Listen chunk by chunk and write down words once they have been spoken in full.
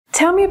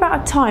Tell me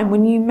about a time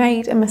when you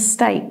made a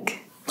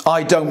mistake.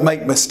 I don't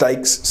make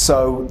mistakes,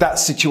 so that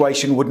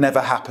situation would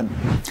never happen.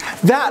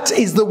 That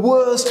is the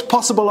worst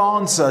possible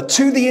answer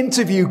to the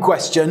interview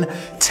question.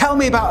 Tell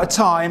me about a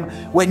time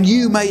when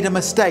you made a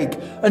mistake.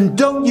 And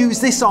don't use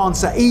this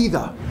answer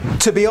either.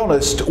 To be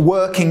honest,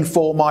 working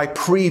for my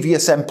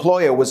previous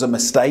employer was a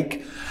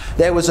mistake.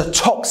 There was a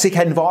toxic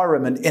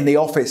environment in the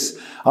office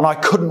and I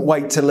couldn't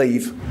wait to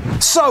leave.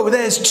 So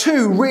there's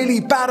two really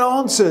bad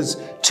answers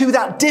to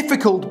that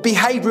difficult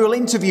behavioural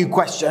interview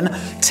question.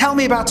 Tell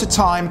me about a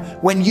time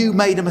when you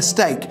made a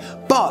mistake.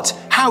 But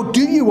how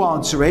do you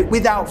answer it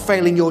without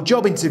failing your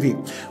job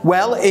interview?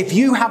 Well, if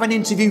you have an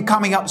interview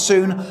coming up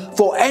soon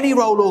for any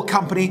role or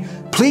company,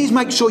 please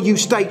make sure you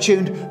stay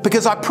tuned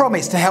because I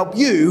promise to help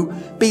you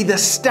be the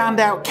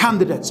standout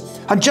candidates.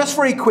 And just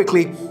very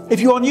quickly, if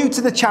you are new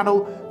to the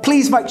channel,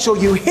 please make sure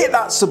you hit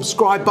that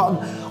subscribe button.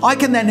 I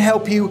can then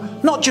help you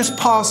not just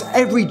pass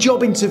every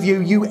job interview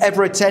you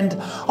ever attend,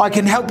 I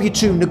can help you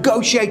to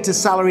negotiate a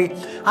salary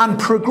and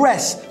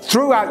progress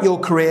throughout your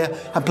career.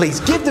 And please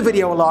give the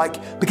video a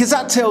like because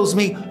that tells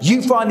me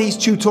you find these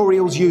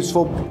tutorials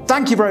useful.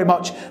 Thank you very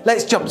much.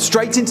 Let's jump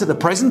straight into the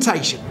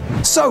presentation.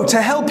 So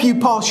to help you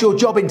pass your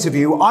job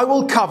interview, I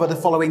will cover the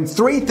following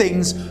three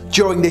things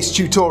during this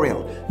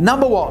tutorial.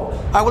 Number one,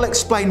 I will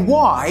explain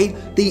why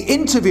the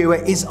interviewer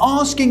is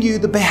asking you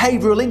the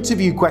behavioural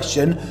interview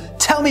question.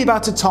 Tell me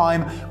about a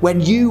time when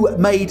you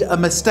made a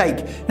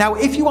mistake. Now,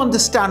 if you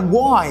understand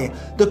why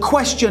the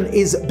question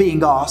is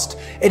being asked,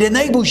 it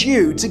enables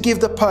you to give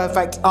the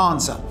perfect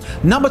answer.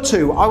 Number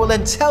two, I will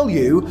then tell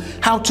you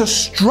how to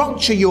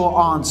structure your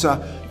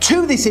answer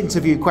to this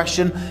interview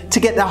question to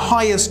get the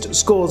highest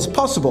scores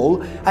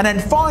possible. And then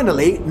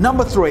finally,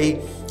 number three,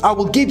 I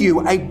will give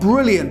you a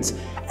brilliant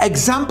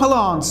example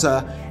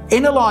answer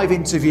in a live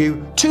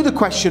interview to the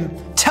question,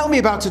 tell me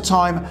about a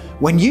time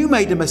when you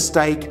made a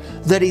mistake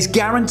that is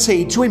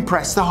guaranteed to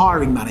impress the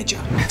hiring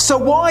manager. So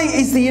why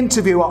is the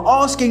interviewer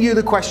asking you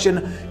the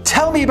question,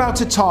 tell me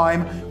about a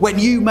time when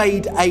you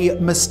made a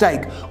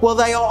mistake? Well,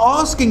 they are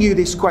asking you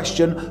this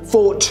question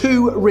for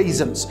two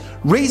reasons.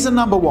 Reason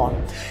number one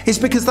is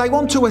because they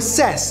want to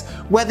assess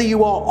whether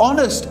you are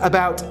honest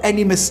about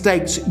any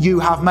mistakes you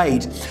have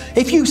made.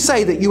 If you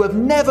say that you have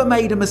never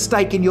made a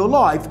mistake in your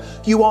life,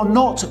 you are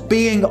not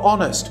being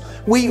honest.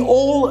 We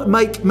all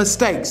make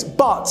mistakes,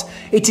 but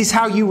it is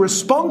how you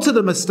respond to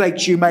the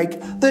mistakes you make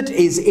that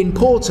is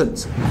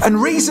important.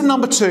 And reason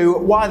number two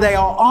why they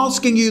are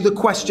asking you the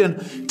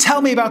question,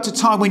 tell me about a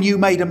time when you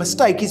made a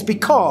mistake, is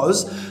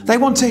because they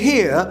want to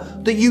hear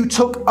that you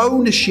took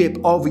ownership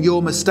of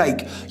your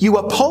mistake. You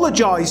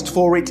apologized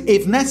for it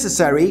if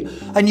necessary,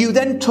 and you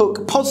then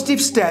took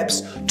positive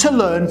steps to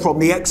learn from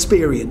the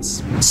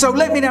experience. So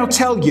let me now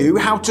tell you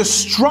how to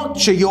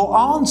structure your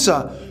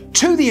answer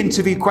to the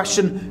interview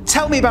question,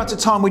 tell me about a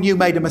time when you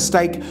made a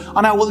mistake,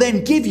 and I will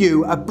then give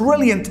you a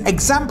brilliant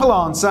example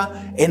answer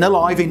in a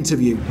live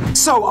interview.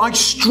 So I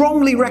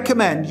strongly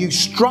recommend you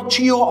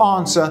structure your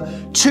answer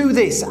to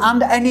this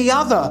and any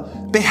other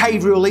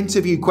behavioural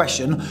interview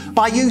question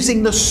by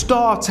using the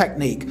STAR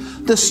technique.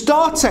 The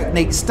STAR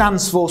technique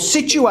stands for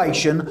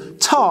situation,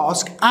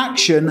 task,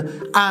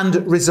 action, and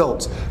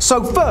result.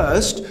 So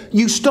first,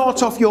 you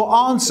start off your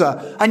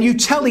answer and you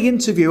tell the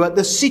interviewer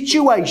the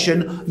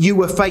situation you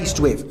were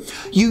faced with.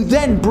 You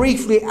then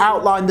briefly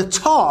outline the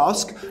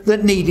task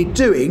that needed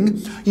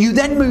doing. You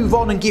then move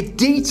on and give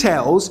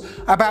details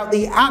about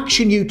the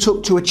action you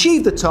took to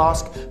achieve the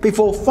task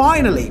before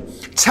finally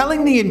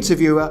telling the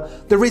interviewer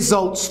the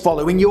results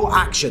following your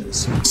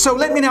actions. So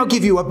let me now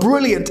give you a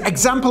brilliant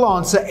example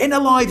answer in a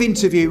live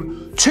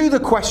interview to the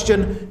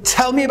question,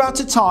 tell me about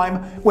a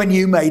time when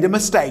you made a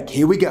mistake.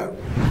 Here we go.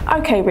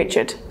 Okay,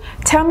 Richard,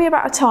 tell me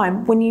about a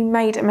time when you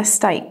made a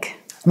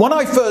mistake. When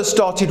I first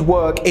started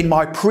work in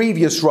my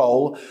previous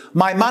role,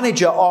 my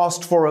manager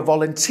asked for a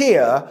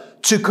volunteer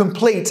to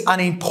complete an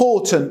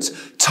important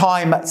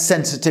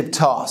time-sensitive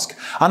task,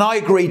 and I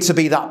agreed to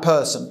be that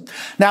person.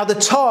 Now, the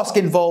task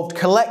involved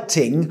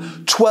collecting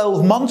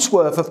 12 months'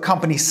 worth of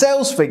company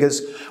sales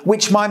figures,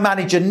 which my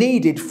manager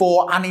needed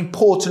for an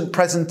important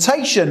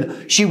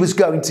presentation she was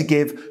going to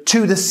give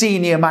to the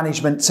senior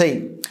management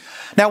team.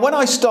 Now, when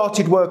I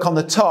started work on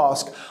the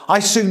task, I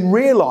soon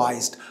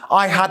realised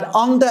I had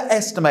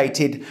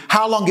underestimated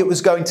how long it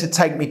was going to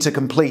take me to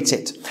complete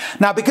it.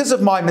 Now, because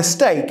of my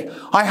mistake,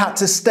 I had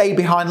to stay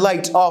behind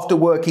late after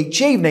work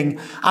each evening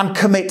and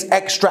commit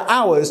extra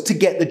hours to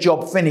get the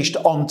job finished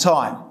on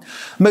time.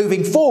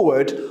 Moving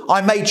forward,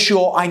 I made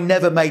sure I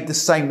never made the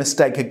same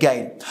mistake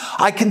again.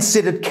 I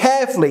considered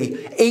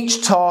carefully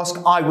each task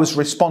I was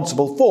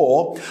responsible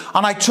for,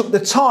 and I took the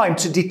time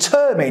to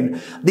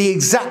determine the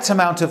exact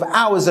amount of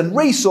hours and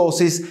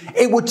resources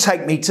it would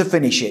take me to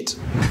finish it.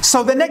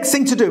 So the next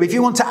thing to do, if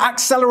you want to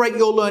accelerate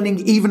your learning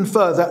even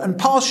further and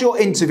pass your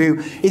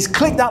interview is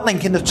click that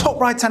link in the top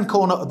right-hand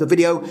corner of the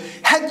video,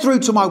 head through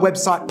to my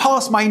website,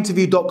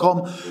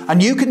 passmyinterview.com,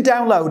 and you can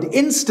download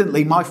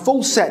instantly my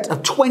full set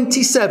of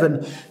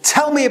 27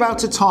 Tell Me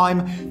About a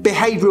Time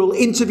behavioural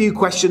interview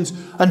questions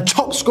and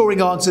top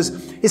scoring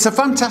answers. It's a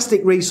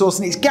fantastic resource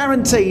and it's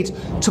guaranteed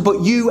to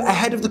put you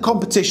ahead of the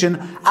competition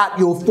at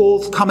your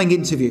forthcoming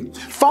interview.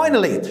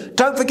 Finally,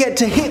 don't forget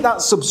to hit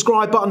that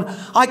subscribe button.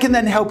 I can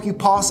then help you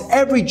pass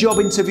every job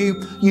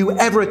interview you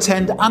ever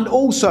attend and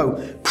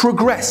also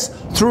progress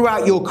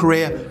throughout your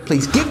career.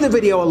 Please give the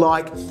video a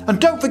like and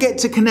don't forget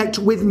to connect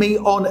with me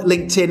on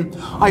LinkedIn.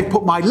 I've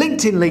put my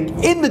LinkedIn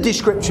link in the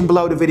description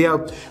below the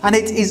video, and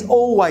it is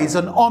always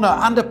an honour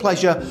and a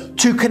pleasure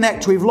to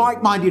connect with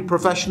like-minded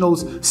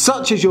professionals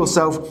such as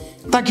yourself.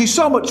 Thank you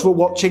so much for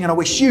watching, and I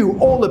wish you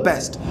all the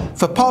best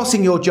for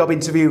passing your job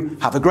interview.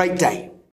 Have a great day.